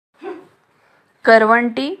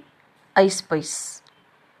करवंटी ऐसपैस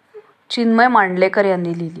चिन्मय मांडलेकर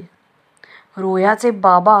यांनी लिहिली. रोह्याचे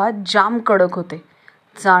बाबा जाम कडक होते.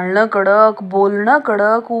 चालणं कडक, बोलणं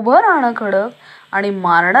कडक, उभं राहणं कडक आणि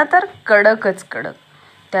मारणं तर कडकच कडक.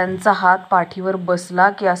 त्यांचा हात पाठीवर बसला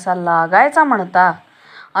की असा लागायचा म्हणता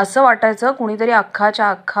असं वाटायचं कुणीतरी अख्खाच्या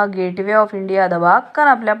अख्खा गेटवे ऑफ इंडिया धबाक्कन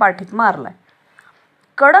आपल्या पाठीत मारलाय.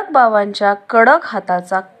 कडक बाबांच्या कडक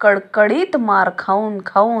हाताचा कडकडीत मार खाऊन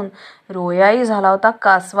खाऊन रोयाही झाला होता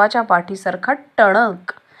कासवाच्या पाठीसारखा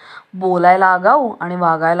टणक. बोलायला आगाऊ आणि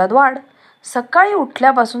वागायला द्वाड. सकाळी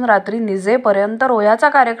उठल्यापासून रात्री निजेपर्यंत रोह्याचा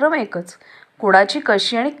कार्यक्रम एकच, कुणाची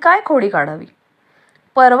कशी आणि काय खोडी काढावी.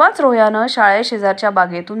 परवाच रोह्यानं शाळेशेजारच्या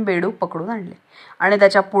बागेतून बेडूक पकडून आणले आणि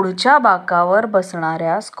त्याच्या पुढच्या बाकावर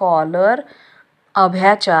बसणाऱ्या स्कॉलर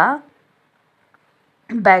अभ्याच्या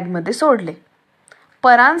बॅगमध्ये सोडले.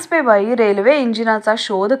 परांजपेबाई रेल्वे इंजिनाचा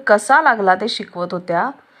शोध कसा लागला ते शिकवत होत्या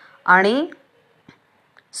आणि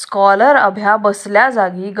स्कॉलर अभ्या बसल्या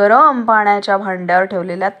जागी गरम पाण्याच्या भांड्यावर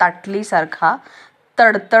ठेवलेल्या ताटलीसारखा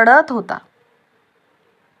तडतडत होता.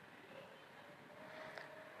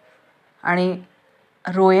 आणि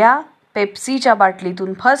रोया पेप्सीच्या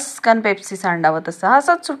बाटलीतून फसकन पेप्सी सांडावं तसा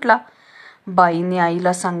हसत सुटला. बाईंनी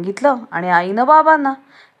आईला सांगितलं आणि आईनं बाबांना.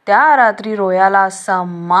 त्या रात्री रोयाला असा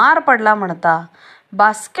मार पडला म्हणता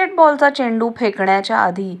बास्केटबॉलचा चेंडू फेकण्याच्या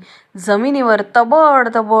आधी जमिनीवर तबड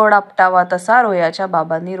तबड आपटावा तसा रोयाच्या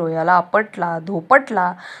बाबांनी रोयाला आपटला,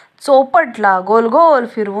 धोपटला, चोपटला, गोल गोल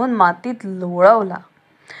फिरवून मातीत लोळवला.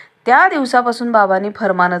 त्या दिवसापासून बाबांनी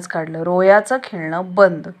फरमानच काढलं, रोयाचं खेळणं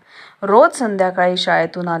बंद. रोज संध्याकाळी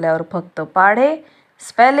शाळेतून आल्यावर फक्त पाढे,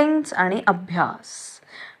 स्पेलिंग्स आणि अभ्यास.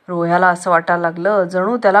 रोह्याला असं वाटायला लागलं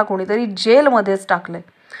जणू त्याला कोणीतरी जेलमध्येच टाकलंय.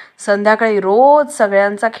 संध्याकाळी रोज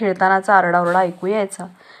सगळ्यांचा खेळतानाचा आरडाओरडा ऐकू यायचा.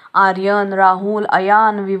 आर्यन, राहुल,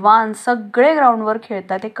 अयान, विवान सगळे ग्राउंडवर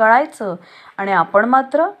खेळतात ते कळायचं आणि आपण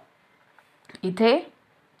मात्र इथे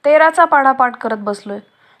 13चा पाढा पाठ करत बसलोय.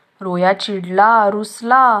 रोया चिडला,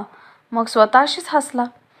 रुसला, मग स्वतःशीच हसला.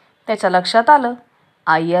 त्याच्या लक्षात आलं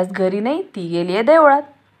आई आज घरी नाही, ती गेलीये देवळात.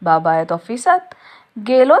 बाबा आहेत ऑफिसात.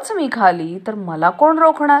 गेलोच मी खाली तर मला कोण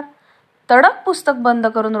रोखणार. तडक पुस्तक बंद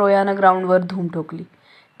करून रोयानं ग्राउंडवर धूम ठोकली.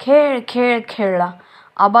 खेळ खेळ खेळला.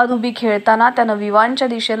 आबाधुबी खेळताना त्यानं विवानच्या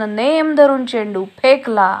दिशेनं नेम धरून चेंडू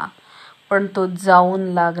फेकला, पण तो जाऊन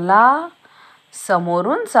लागला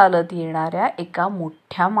समोरून चालत येणाऱ्या एका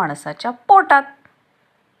मोठ्या माणसाच्या पोटात.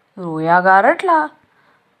 रोया गारटला,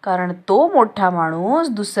 कारण तो मोठा माणूस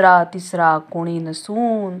दुसरा तिसरा कोणी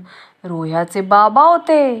नसून रोह्याचे बाबा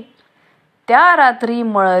होते. त्या रात्री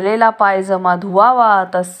मळलेला पायजमा धुवावा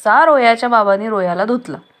तसा रोह्याच्या बाबांनी रोह्याला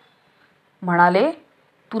धुतला. म्हणाले,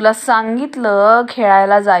 तुला सांगितलं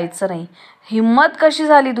खेळायला जायचं नाही, हिम्मत कशी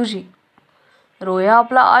झाली तुझी. रोह्या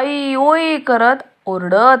आपला आई ओई करत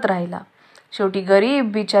ओरडत राहिला. शेवटी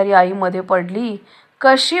गरीब बिचारी आई मध्ये पडली.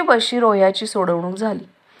 कशी बशी रोह्याची सोडवणूक झाली.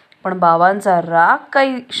 पण बाबांचा राग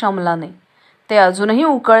काही शमला नाही. ते अजूनही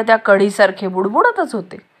उकळत्या कढीसारखे बुडबुडतच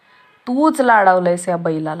होते. तूच लाडावलंयस या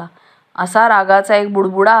बैलाला, असा रागाचा एक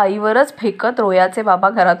बुडबुडा आईवरच फेकत रोयाचे बाबा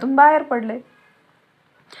घरातून बाहेर पडले.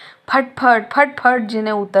 फटफट फटफट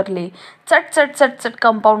जिने उतरले, चटचट चटचट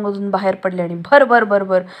कंपाऊंडमधून बाहेर पडले आणि भर भर भर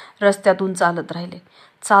भर रस्त्यातून चालत राहिले.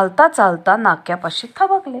 चालता चालता नाक्यापाशी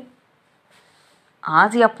थबकले.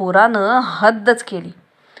 आज या पोरानं हद्दच केली.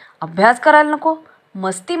 अभ्यास करायला नको,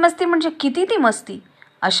 मस्ती मस्ती म्हणजे किती ती मस्ती.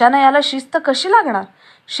 अशानं याला शिस्त कशी लागणार.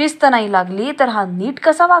 शिस्त नाही लागली तर हा नीट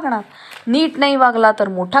कसा वागणार. नीट नाही वागला तर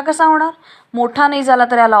मोठा कसा होणार. मोठा नाही झाला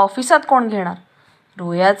तर याला ऑफिसात कोण घेणार.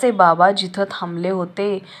 रोह्याचे बाबा जिथं थांबले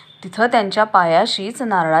होते तिथं त्यांच्या पायाशीच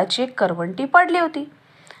नारळाची एक करवंटी पडली होती.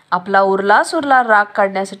 आपला उरला सुरला राग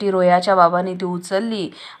काढण्यासाठी रोह्याच्या बाबांनी ती उचलली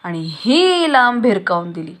आणि ही लांब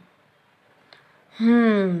भिरकावून दिली.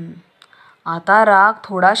 आता राग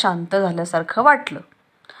थोडा शांत झाल्यासारखं वाटलं.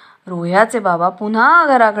 रोह्याचे बाबा पुन्हा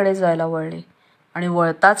घराकडे जायला वळले आणि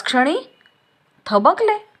वळताच क्षणी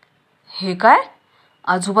थबकले. हे काय,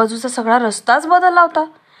 आजूबाजूचा सगळा रस्ताच बदलला होता.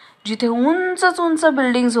 जिथे उंचच उंच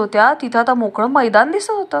बिल्डिंग्स होत्या तिथं आता मोकळं मैदान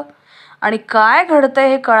दिसत होतं. आणि काय घडतंय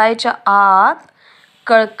हे कळायच्या आत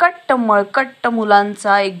कळकट्ट मळकट्ट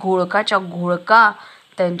मुलांचा एक घोळकाच्या घोळका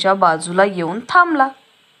त्यांच्या बाजूला येऊन थांबला.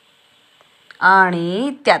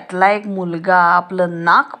 आणि त्यातला एक मुलगा आपलं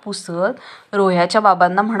नाक पुसत रोह्याच्या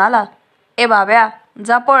बाबांना म्हणाला, ए बाब्या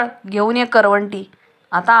जा पळ, घेऊन ये करवंटी,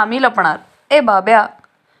 आता आम्ही लपणार. ए बाब्या.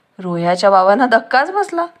 रोह्याच्या बाबांना धक्काच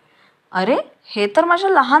बसला. अरे, हे तर माझ्या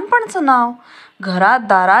लहानपणचं नाव. घरात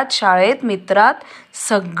दारात शाळेत मित्रात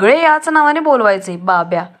सगळे याच नावाने बोलवायचे,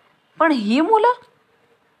 बाब्या. पण ही मुलं,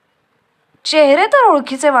 चेहरे तर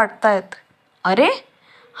ओळखीचे वाटतायत. अरे,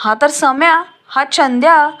 हा तर सम्या, हा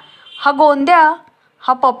चंद्या, हा गोंद्या,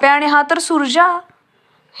 हा पप्या आणि हा तर सुरजा,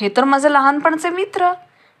 हे तर माझे लहानपणचे मित्र,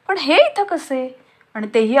 पण हे इथं कसे आणि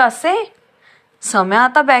तेही असे? सम्या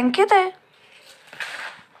आता बँकेत आहे.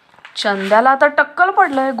 चंद्याला आता टक्कल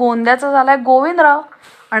पडलंय. गोंद्याचा झालाय गोविंदराव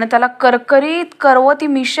आणि त्याला करकरीत करवती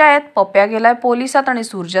मिशा आहेत. पप्या गेलाय पोलिसात आणि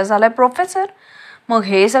सुरजा झालाय प्रोफेसर. मग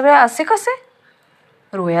हे सगळे असे कसे?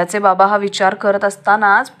 रोह्याचे बाबा हा विचार करत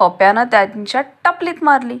असतानाच पप्यानं त्यांच्या टपलीत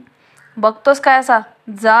मारली. बघतोस काय असा,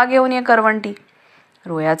 जा घेऊन ये करवंटी.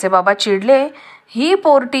 रोह्याचे बाबा चिडले. ही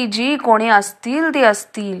पोरटी जी कोणी असतील ती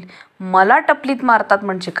असतील, मला टपलीत मारतात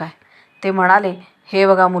म्हणजे काय? ते म्हणाले, हे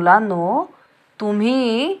बघा मुलांनो,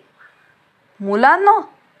 तुम्ही मुलांनो?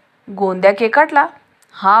 गोंद्या केकाटला.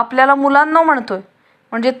 हा आपल्याला मुलांनो म्हणतोय,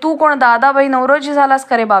 म्हणजे तू कोण दादाबाई नवरोजी झालास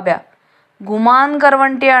का रे बाब्या? गुमान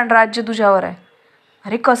करवंटी आणि राज्य तुझ्यावर आहे.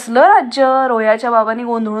 अरे कसलं राज्य? रोह्याच्या बाबांनी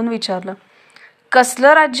गोंधळून विचारलं.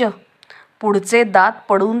 कसलं राज्य? पुढचे दात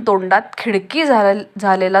पडून तोंडात खिडकी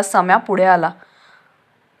झालेला सम्या पुढे आला.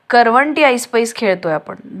 करवंटी ऐसपैस खेळतोय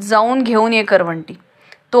आपण, जाऊन घेऊन ये करवंटी.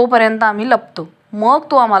 तोपर्यंत आम्ही लपतो, मग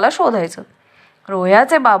तू आम्हाला शोधायचं.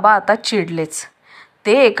 रोह्याचे बाबा आता चिडलेच.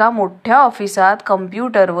 ते एका मोठ्या ऑफिसात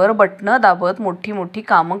कम्प्युटरवर बटणं दाबत मोठी मोठी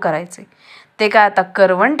कामं करायचे. ते काय आता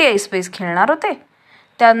करवंटी ऐसपैस खेळणार होते?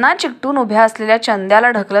 त्यांना चिकटून उभ्या असलेल्या चंद्याला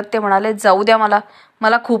ढकलत ते म्हणाले, जाऊ द्या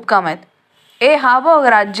मला खूप काम आहेत. ए हा बघ,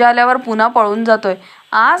 राज्य आल्यावर पुन्हा पळून जातोय.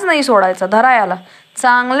 आज नाही सोडायचा, धरा याला.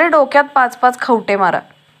 चांगले डोक्यात 5-5 खवटे मारा.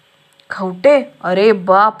 खवटे? अरे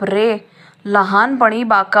बाप रे. लहानपणी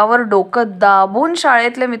बाकावर डोकं दाबून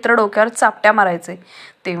शाळेतले मित्र डोक्यावर चापट्या मारायचे.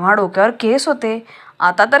 तेव्हा डोक्यावर केस होते.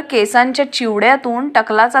 आता तर केसांच्या चिवड्यातून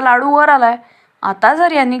टकलाचा लाडू वर आलाय. आता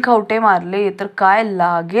जर यांनी खवटे मारले तर काय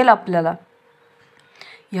लागेल आपल्याला?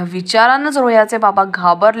 या विचारानंच रोह्याचे बाबा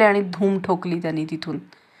घाबरले आणि धूम ठोकली त्यांनी तिथून.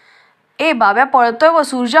 ए बाब्या पळतोय व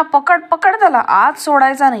सुरजा, पकड पकड त्याला, आज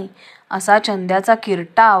सोडायचा नाही. असा चंद्याचा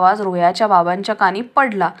किरटा आवाज रोह्याच्या बाबांच्या कानी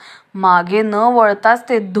पडला. मागे न वळताच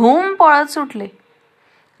ते धूम पळत सुटले.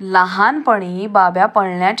 लहानपणी बाब्या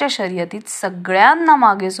पळण्याच्या शर्यतीत सगळ्यांना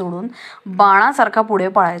मागे सोडून बाणासारखा पुढे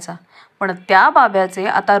पळायचा. पण त्या बाब्याचे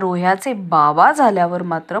आता रोह्याचे बाबा झाल्यावर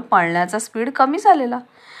मात्र पळण्याचा स्पीड कमी झालेला.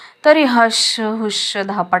 तरी हश हुश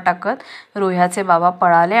धापा टाकत रोह्याचे बाबा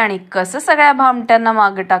पळाले आणि कसं सगळ्या भामट्यांना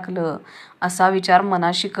मागे टाकलं असा विचार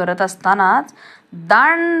मनाशी करत असतानाच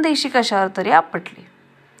दांडदिशी कशावर तरी आपटले.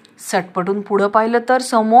 सटपटून पुढं पाहिलं तर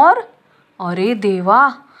समोर, अरे देवा,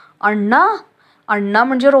 अण्णा. अण्णा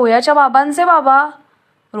म्हणजे रोह्याच्या बाबांचे बाबा,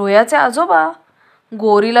 रोह्याचे आजोबा.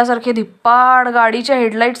 गोरिलासारखे धिप्पाड, गाडीच्या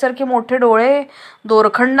हेडलाईटसारखे मोठे डोळे,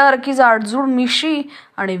 दोरखंडासारखी जाडजूड मिशी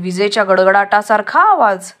आणि विजेच्या गडगडाटासारखा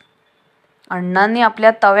आवाज. अण्णांनी आपल्या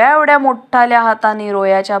तव्या एवढ्या मोठाल्या हाताने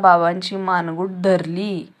रोह्याच्या बाबांची मानगूट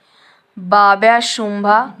धरली. बाब्या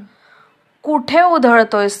शुंभा, कुठे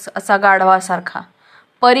उधळतोयस असा गाढवासारखा?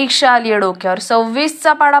 परीक्षा आलीये डोक्यावर.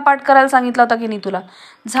 26चा पाडा पाठ करायला सांगितला होता की नाही तुला?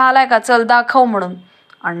 झालाय का? चल दाखव म्हणून.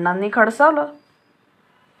 अण्णांनी खडसावलं.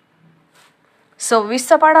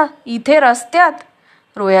 26चा पाडा इथे रस्त्यात?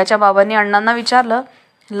 रोह्याच्या बाबांनी अण्णांना विचारलं.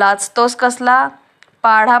 लाजतोस कसला?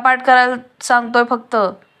 पाढा पाठ करायला सांगतोय फक्त.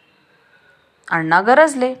 अण्णा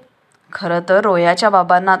गरजले. खरं तर रोह्याच्या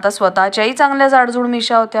बाबांना आता स्वतःच्याही चांगल्या जाडजूड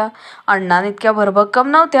मिशा होत्या. अण्णांनी इतक्या भरभक्कम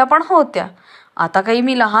नव्हत्या, पण होत्या. आता काही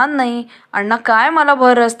मी लहान नाही, अण्णा काय मला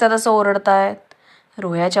भर रस्त्यात असं ओरडतायत?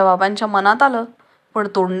 रोह्याच्या बाबांच्या मनात आलं, पण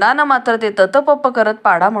तोंडानं मात्र ते ततपप्प करत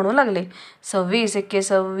पाढा म्हणू लागले. 26 एक्के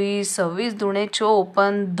 26, 26 दुणे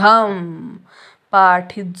 54, धम.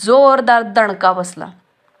 पाठीत जोरदार दणका बसला.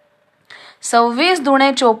 26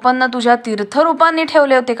 दुणे 54 तुझ्या तीर्थरूपांनी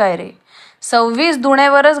ठेवले होते काय रे? 26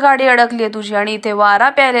 दुणेवरच गाडी अडकली आहे तुझी आणि इथे वारा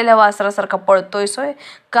प्यायलेल्या वासरासारखा पळतोय सोय.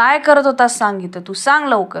 काय करत होतास सांग इथं, तू सांग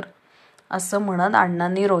लवकर. असं म्हणत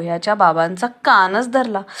अण्णांनी रोह्याच्या बाबांचा कानच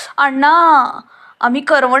धरला. अण्णा, आम्ही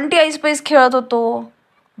करवंटी ऐसपैस खेळत होतो.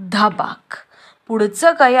 धबाक.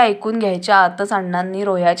 पुढचं काही ऐकून घ्यायच्या आतच अण्णांनी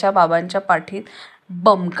रोह्याच्या बाबांच्या पाठीत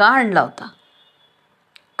बमका आणला होता.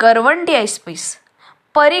 करवंटी ऐसपैस?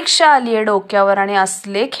 परीक्षा आलीये डोक्यावर आणि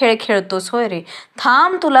असले खेळ खेळतोस होय रे?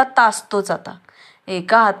 थांब, तुला तासतोच आता.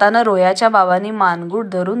 एका हातानं रोह्याच्या बाबांनी मानगूट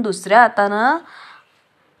धरून दुसऱ्या हातानं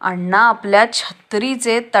अण्णा आपल्या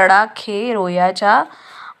छत्रीचे तडाखे रोह्याच्या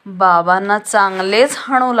बाबांना चांगलेच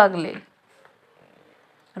हाणू लागले.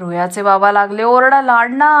 रोह्याचे बाबा लागले ओरडायला.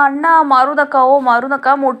 अण्णा अण्णा, मारू नका ओ, मारू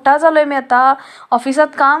नका. मोठा झालोय मी आता, ऑफिसात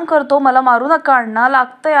काम करतो, मला मारू नका अण्णा,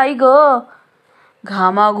 लागतंय आई ग.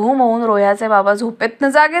 घामाघूम होऊन रोह्याचे बाबा झोपेतनं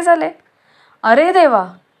जागे झाले. अरे देवा,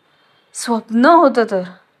 स्वप्न होतं तर.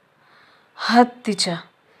 हत्तीच्या,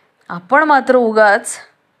 आपण मात्र उगाच.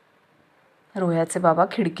 रोह्याचे बाबा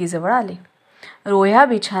खिडकीजवळ आले. रोह्या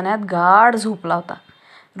बिछाण्यात गाढ झोपला होता.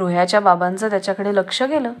 रोह्याच्या बाबांचं त्याच्याकडे लक्ष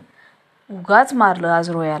गेलं. उगाच मारलं आज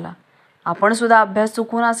रोह्याला. आपण सुद्धा अभ्यास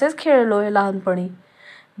चुकून असेच खेळलोय लहानपणी.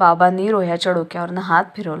 बाबांनी रोह्याच्या डोक्यावरनं हात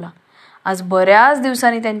फिरवला. आज बऱ्याच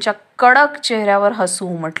दिवसांनी त्यांच्या कडक चेहऱ्यावर हसू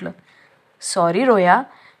उमटलं. सॉरी रोह्या,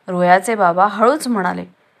 रोह्याचे बाबा हळूच म्हणाले.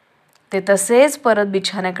 ते तसेच परत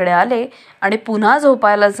बिछाण्याकडे आले आणि पुन्हा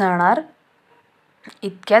झोपायला जाणार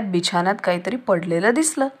इतक्यात बिछाण्यात काहीतरी पडलेलं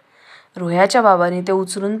दिसलं. रोह्याच्या बाबांनी ते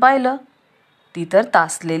उचलून पाहिलं. ती तर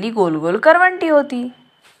तासलेली गोल गोल करवंटी होती.